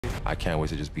I can't wait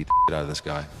to just beat the shit out of this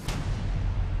guy.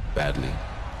 Badly.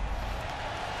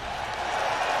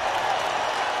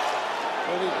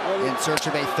 In search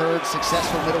of a third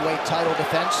successful middleweight title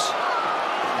defense.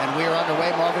 And we are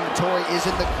underway. Marvin Vettori is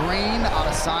in the green.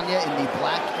 Adesanya in the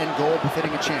black and gold,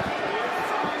 befitting a champion.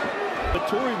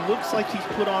 Vettori looks like he's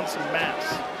put on some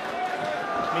mass.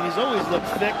 I mean, he's always looked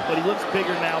thick, but he looks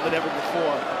bigger now than ever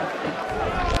before.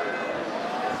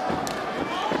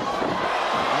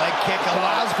 Leg kick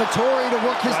allows Vettori to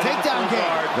work his takedown game.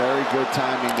 Very good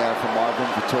timing there from Marvin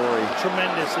Vettori.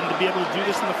 Tremendous, and to be able to do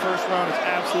this in the first round is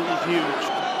absolutely huge.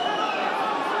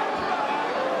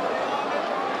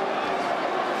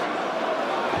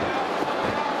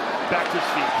 Back to his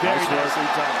feet, very nicely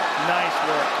done. Nice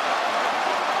work.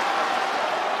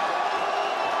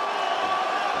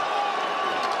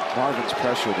 Marvin's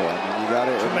pressure though, I mean, you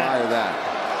gotta admire that.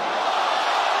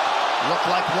 Looked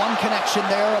like one connection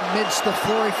there amidst the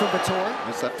flurry from Vettori.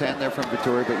 Nice left hand there from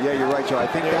Vettori, but yeah, you're right, Joe. I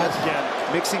think that's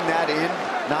mixing that in,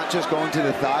 not just going to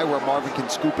the thigh where Marvin can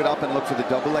scoop it up and look for the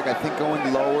double leg. I think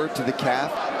going lower to the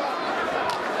calf.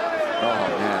 Oh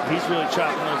man. He's really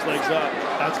chopping those legs up.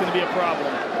 That's gonna be a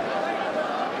problem.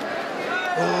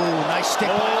 Oh, nice stick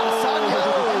by Adesanya.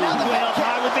 And now the went up kick.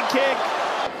 high with the kick.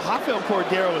 Rafael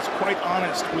Cordeiro was quite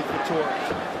honest with Vettori,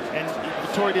 and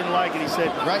Vettori didn't like it. He said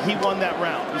he won that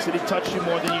round. He said he touched you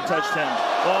more than you touched him.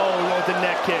 Oh, he went with the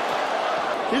neck kick.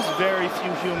 There's very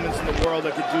few humans in the world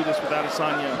that could do this without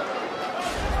Adesanya.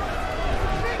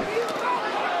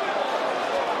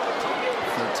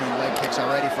 13 leg kicks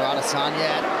already for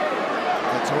Adesanya.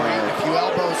 Vettori, a few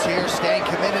elbows here, staying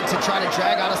committed to try to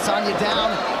drag Adesanya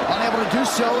down. Unable to do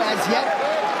so as yet.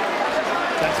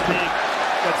 That's big.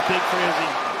 That's big for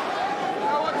Izzy.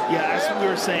 Yeah, as we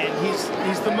were saying, he's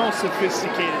the most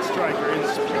sophisticated striker in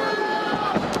the sport.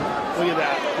 Look at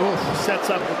that. Oof. Sets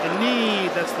up with the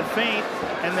knee, that's the feint,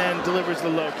 and then delivers the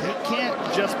low. He can't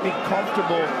just be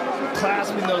comfortable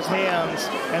clasping those hands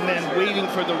and then waiting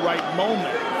for the right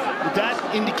moment. What that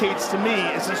indicates to me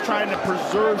is he's trying to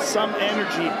preserve some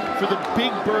energy for the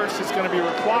big burst that's going to be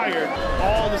required.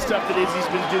 All the stuff that Izzy's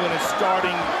been doing is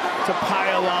starting to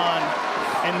pile on,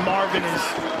 and Marvin is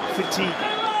fatigued.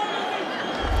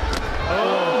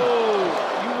 Oh,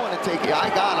 you want to take it. I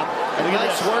got him. And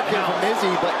nice work here from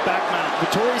Izzy, but back mount.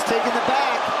 Vettori's taking the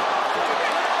back.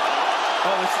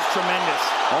 Oh, this is tremendous.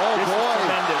 Oh, this boy. Is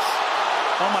tremendous.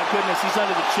 Oh, my goodness, he's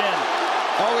under the chin.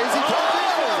 Oh, Izzy turned him.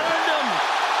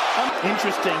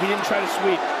 Interesting. He didn't try to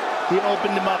sweep. He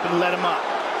opened him up and let him up.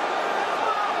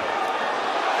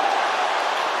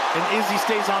 And Izzy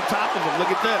stays on top of him. Look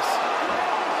at this.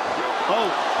 Oh.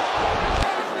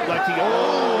 Like he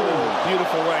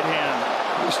beautiful right hand.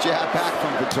 Nice jab back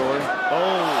from Vettori.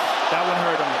 Oh, that one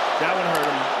hurt him. That one hurt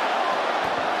him.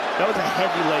 That was a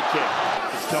heavy leg kick.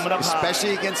 It's coming up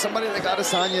especially high. against somebody like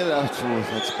Adesanya.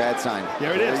 That's a bad sign.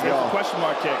 There it is. There's a question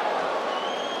mark kick.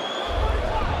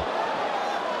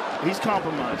 He's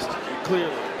compromised,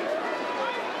 clearly.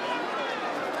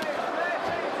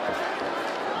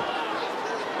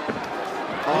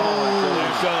 Oh, there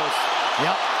it goes.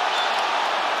 Yep.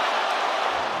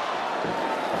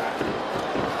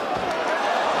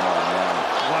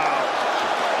 Wow.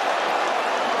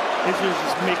 Izzy's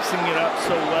just mixing it up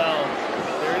so well.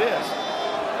 There it is.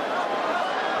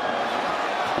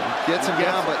 Gets him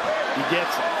down, but he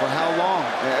gets it. For how long?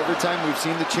 Every time we've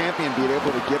seen the champion be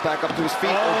able to get back up to his feet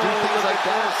or do things like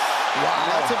that. Wow.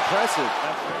 That's impressive.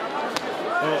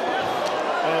 Oh.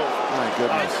 My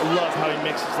goodness. I love how he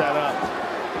mixes that up.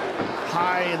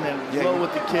 High and then low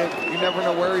with the kick. You never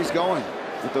know where he's going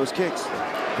with those kicks.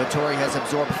 Vettori has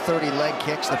absorbed 30 leg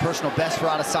kicks. The personal best for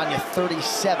Adesanya,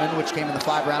 37, which came in the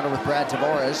 5-rounder with Brad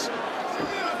Tavares.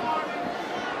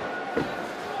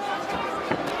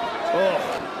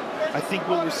 Oh. I think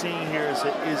what we're seeing here is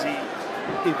that Izzy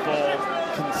evolved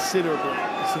considerably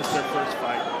since their first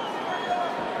fight.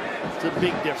 It's a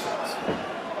big difference.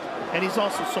 And he's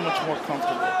also so much more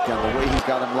comfortable. Yeah, the way he's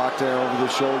got him locked there over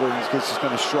the shoulder, he's just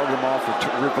going to shrug him off or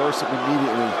reverse him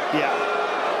immediately. Yeah.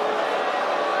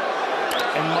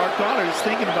 And Mark Goddard is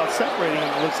thinking about separating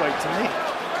him, it looks like to me.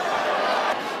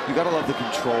 You got to love the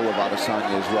control of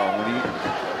Adesanya as well. When he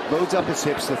loads up his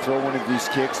hips to throw one of these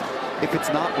kicks, if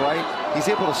it's not right, he's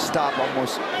able to stop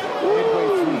almost midway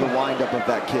through the windup of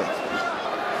that kick.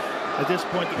 At this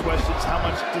point, the question is how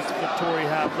much does Vettori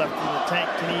have left in the tank?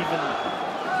 Can he even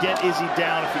get Izzy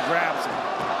down if he grabs him?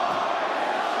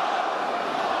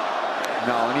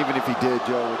 No, and even if he did,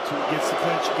 Joe, gets the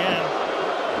clinch again.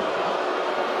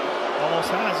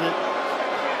 Almost has it.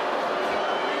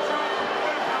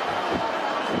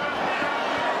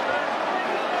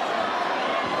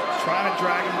 Trying to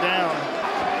drag him down.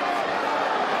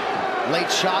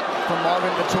 Late shot from Marvin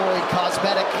Vettori,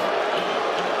 cosmetic.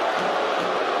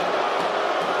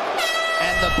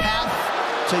 And the path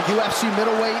to UFC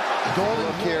middleweight golden.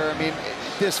 Look here, I mean,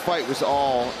 this fight was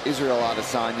all Israel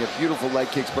Adesanya. Beautiful leg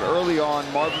kicks, but early on,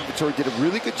 Marvin Vettori did a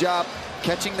really good job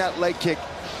catching that leg kick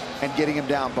and getting him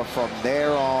down. But from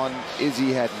there on,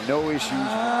 Izzy had no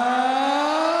issues.